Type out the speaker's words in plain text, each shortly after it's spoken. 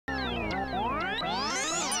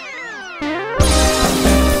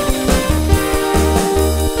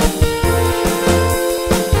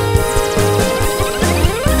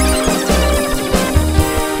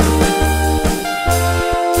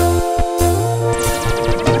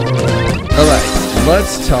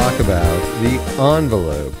Let's talk about the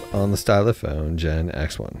envelope on the Stylophone Gen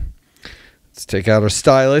X-1. Let's take out our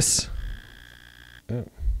stylus. Oh.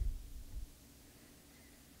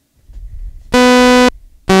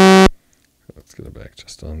 Let's get it back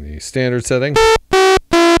just on the standard setting.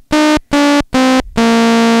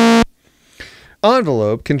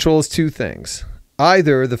 Envelope controls two things.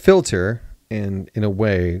 Either the filter, and in a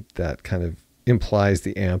way that kind of implies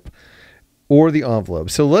the amp, or the envelope.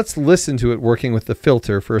 So let's listen to it working with the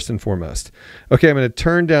filter first and foremost. Okay, I'm going to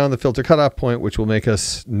turn down the filter cutoff point, which will make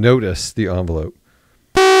us notice the envelope.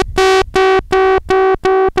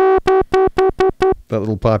 That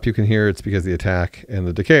little pop you can hear, it's because the attack and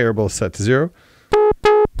the decay are both set to 0.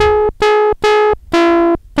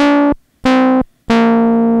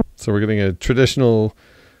 So we're getting a traditional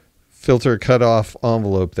filter cutoff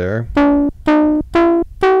envelope there.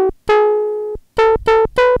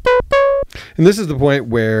 And this is the point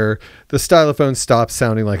where the Stylophone stops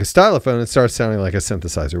sounding like a stylophone and starts sounding like a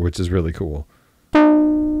synthesizer, which is really cool.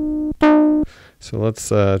 So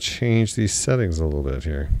let's change these settings a little bit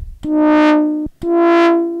here.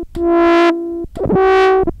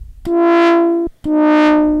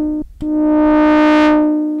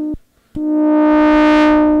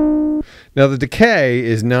 Now the decay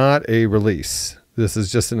is not a release. This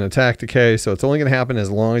is just an attack decay, so it's only going to happen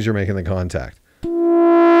as long as you're making the contact.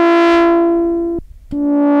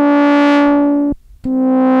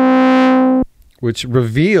 Which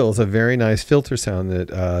reveals a very nice filter sound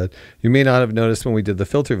that you may not have noticed when we did the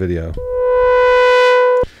filter video.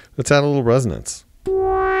 Let's add a little resonance.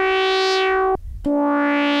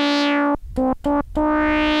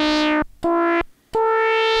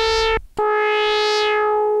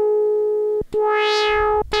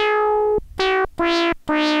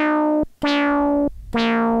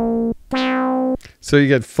 So you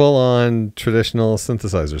get full-on traditional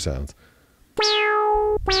synthesizer sounds.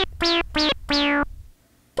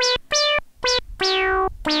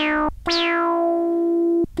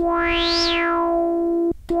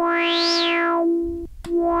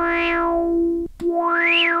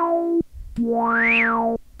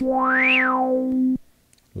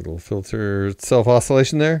 Little filter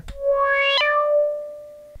self-oscillation there.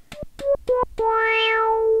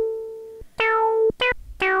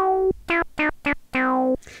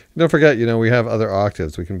 Don't forget, you know, we have other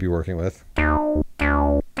octaves we can be working with.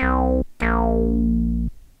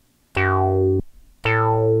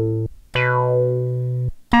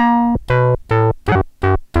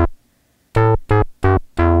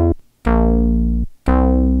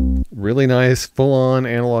 Really nice full-on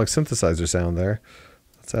analog synthesizer sound there.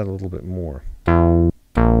 Let's add a little bit more.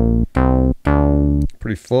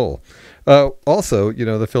 Pretty full. Also, you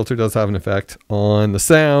know, the filter does have an effect on the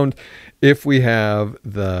sound if we have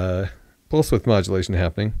the pulse width modulation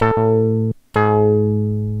happening.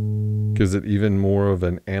 Gives it even more of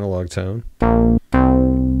an analog tone.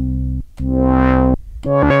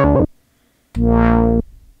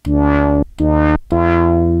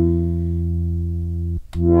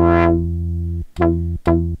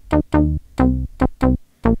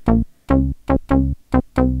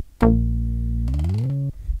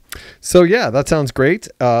 So yeah, that sounds great.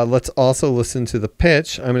 Let's also listen to the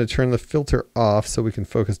pitch. I'm going to turn the filter off so we can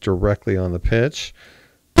focus directly on the pitch.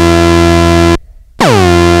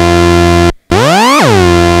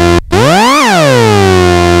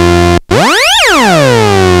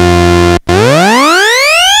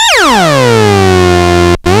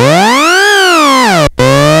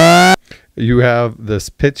 You have this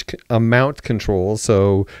pitch amount control,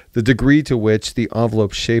 so the degree to which the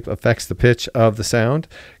envelope shape affects the pitch of the sound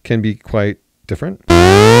can be quite different.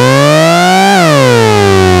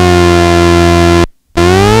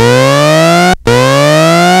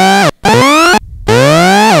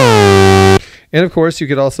 And of course, you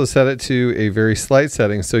could also set it to a very slight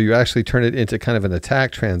setting, so you actually turn it into kind of an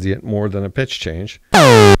attack transient more than a pitch change.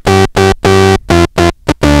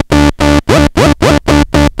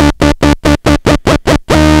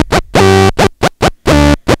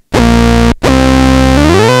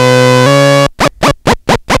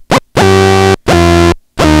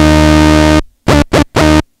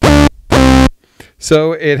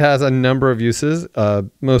 So it has a number of uses,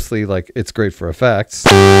 mostly like it's great for effects.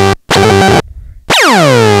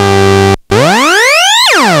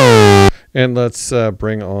 And let's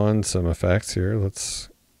bring on some effects here. Let's.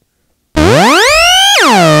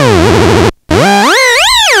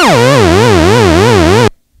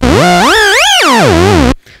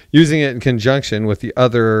 Using it in conjunction with the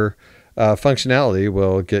other functionality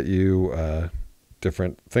will get you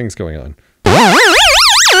different things going on.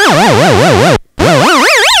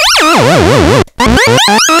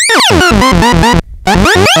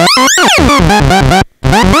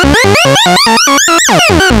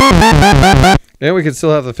 And we can still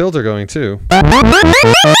have the filter going too.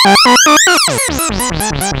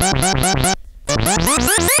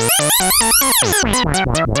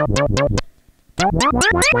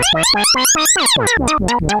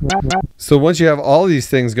 So once you have all these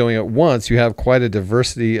things going at once, you have quite a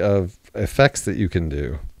diversity of effects that you can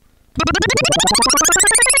do.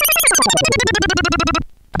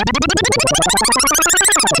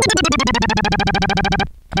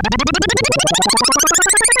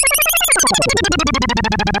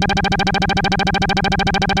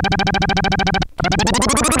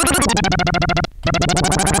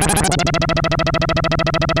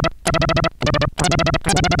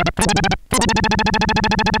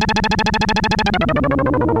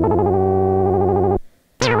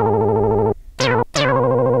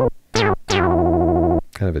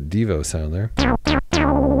 Kind of a Devo sound there.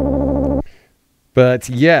 But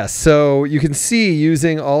yes, so you can see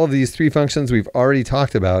using all of these three functions we've already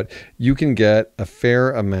talked about, you can get a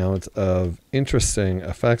fair amount of interesting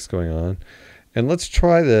effects going on. And let's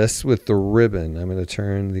try this with the ribbon. I'm going to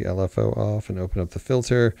turn the LFO off and open up the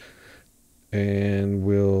filter, and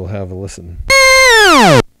we'll have a listen.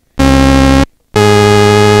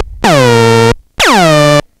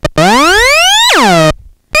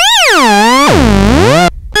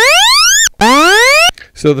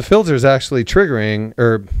 So the filter is actually triggering,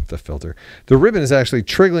 or the ribbon is actually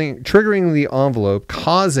triggering the envelope,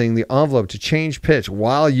 causing the envelope to change pitch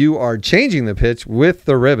while you are changing the pitch with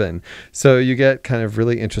the ribbon. So you get kind of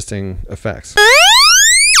really interesting effects.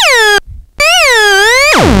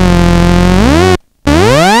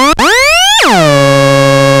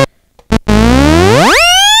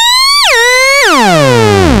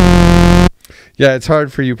 Yeah, it's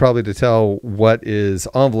hard for you probably to tell what is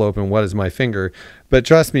envelope and what is my finger. But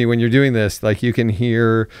trust me, when you're doing this, like, you can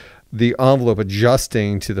hear the envelope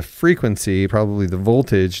adjusting to the frequency, probably the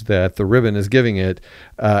voltage that the ribbon is giving it,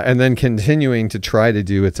 and then continuing to try to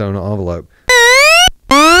do its own envelope.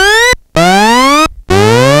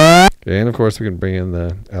 Okay, and of course we can bring in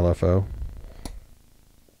the LFO.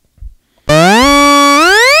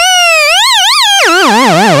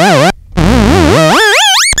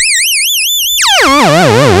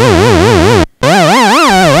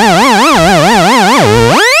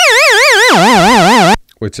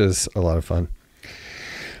 Which is a lot of fun.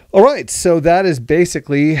 All right, so that is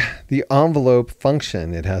basically the envelope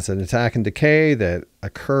function. It has an attack and decay that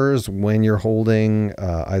occurs when you're holding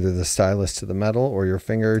either the stylus to the metal or your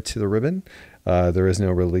finger to the ribbon. There is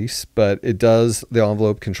no release, but it does. The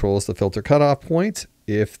envelope controls the filter cutoff point.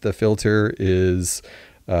 If the filter is,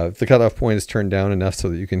 if the cutoff point is turned down enough so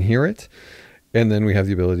that you can hear it. And then we have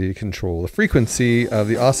the ability to control the frequency of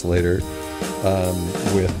the oscillator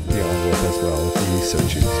with the envelope as well, if we so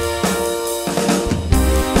choose.